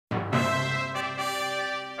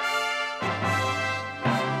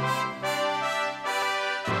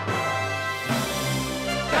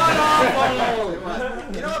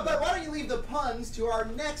You know what, but why don't you leave the puns to our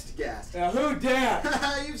next guest? Who dat?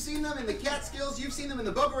 You've seen them in the Catskills, you've seen them in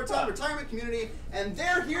the Boca Raton retirement community, and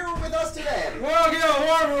they're here with us today. Well, give a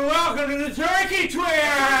warm welcome to the Turkey Twins!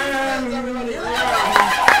 That's everybody.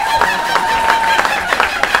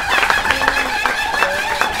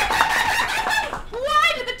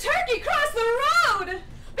 Why did the turkey cross the road?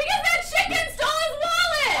 Because that chicken stole his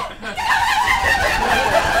wallet!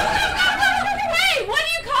 Hey, what do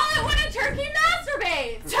you call it when a turkey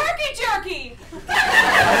masturbates? Turkey jerky!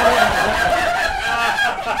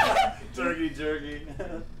 Turkey jerky.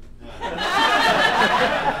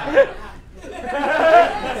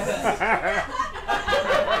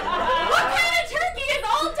 What kind of turkey is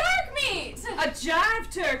all dark meat? A jive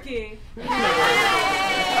turkey.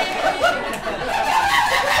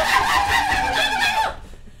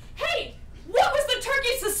 Hey, what was the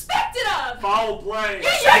turkey suspected of? Foul play. You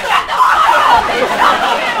should get the hole!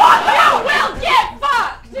 You will get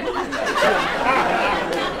fucked!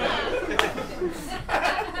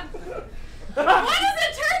 What does a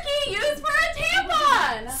turkey use for a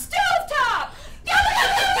tampon? Stovetop!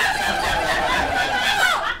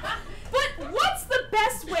 But what's the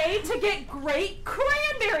best way to get great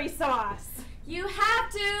cranberry sauce? You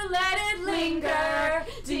have to let it linger.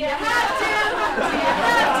 Do you have to? Do you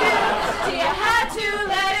have to? Do you have to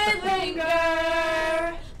let it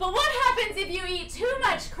linger? But what happens if you eat too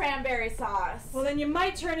much cranberry sauce? Well, then you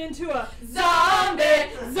might turn into a zombie,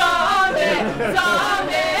 zombie,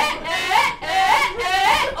 zombie.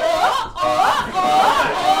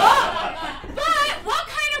 But what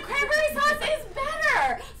kind of cranberry sauce is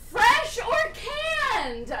better? Fresh or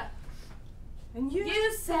canned? And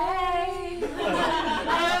you say,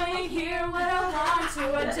 I only hear what I want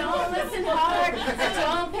to, I don't listen hard, I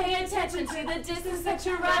don't pay attention to the distance that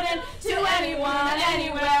you're running to anyone,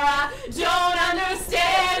 anywhere. I don't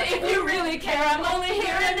understand if you really care, I'm only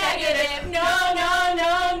hearing negative. No, no,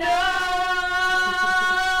 no, no.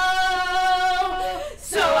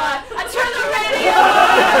 So I turned the radio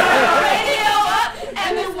up,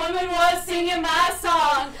 and this woman was singing my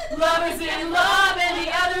song. Lovers in love and the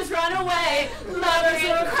others run away. Lovers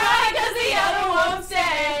will cry because the other won't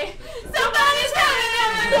stay. Somebody's running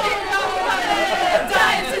out of the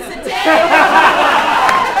dying since the day.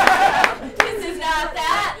 This is not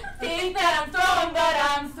that thing that I'm throwing, but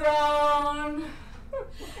I'm thrown.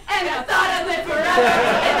 And I thought I'd live forever,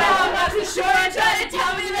 and now I'm not too sure. And try to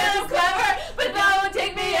tell me that I'm clever, but that won't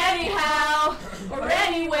take me anyhow or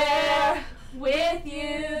anywhere with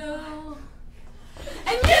you.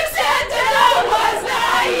 And you said that I was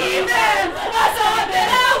naive and I thought that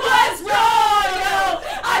I was royal.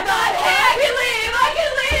 I thought, hey, I can leave,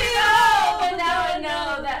 but now I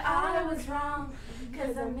know that I was wrong,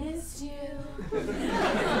 cause I missed you.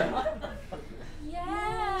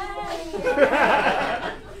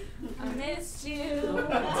 Yeah, I missed you.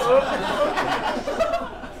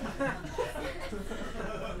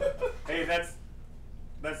 Hey, that's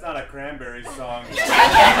not a cranberry song. Sure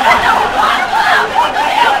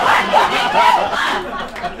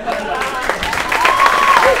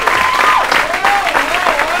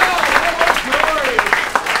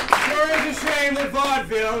is a shame that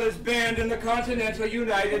vaudeville is banned in the continental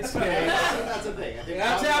United States. That's a thing. I think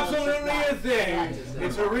That's absolutely a thing.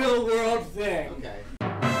 It's a real world thing. Okay.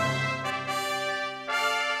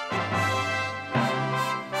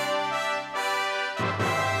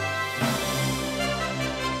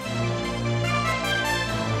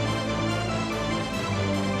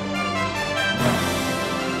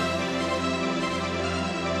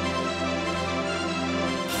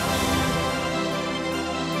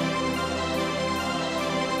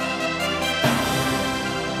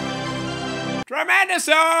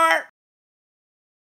 Tremendosaur!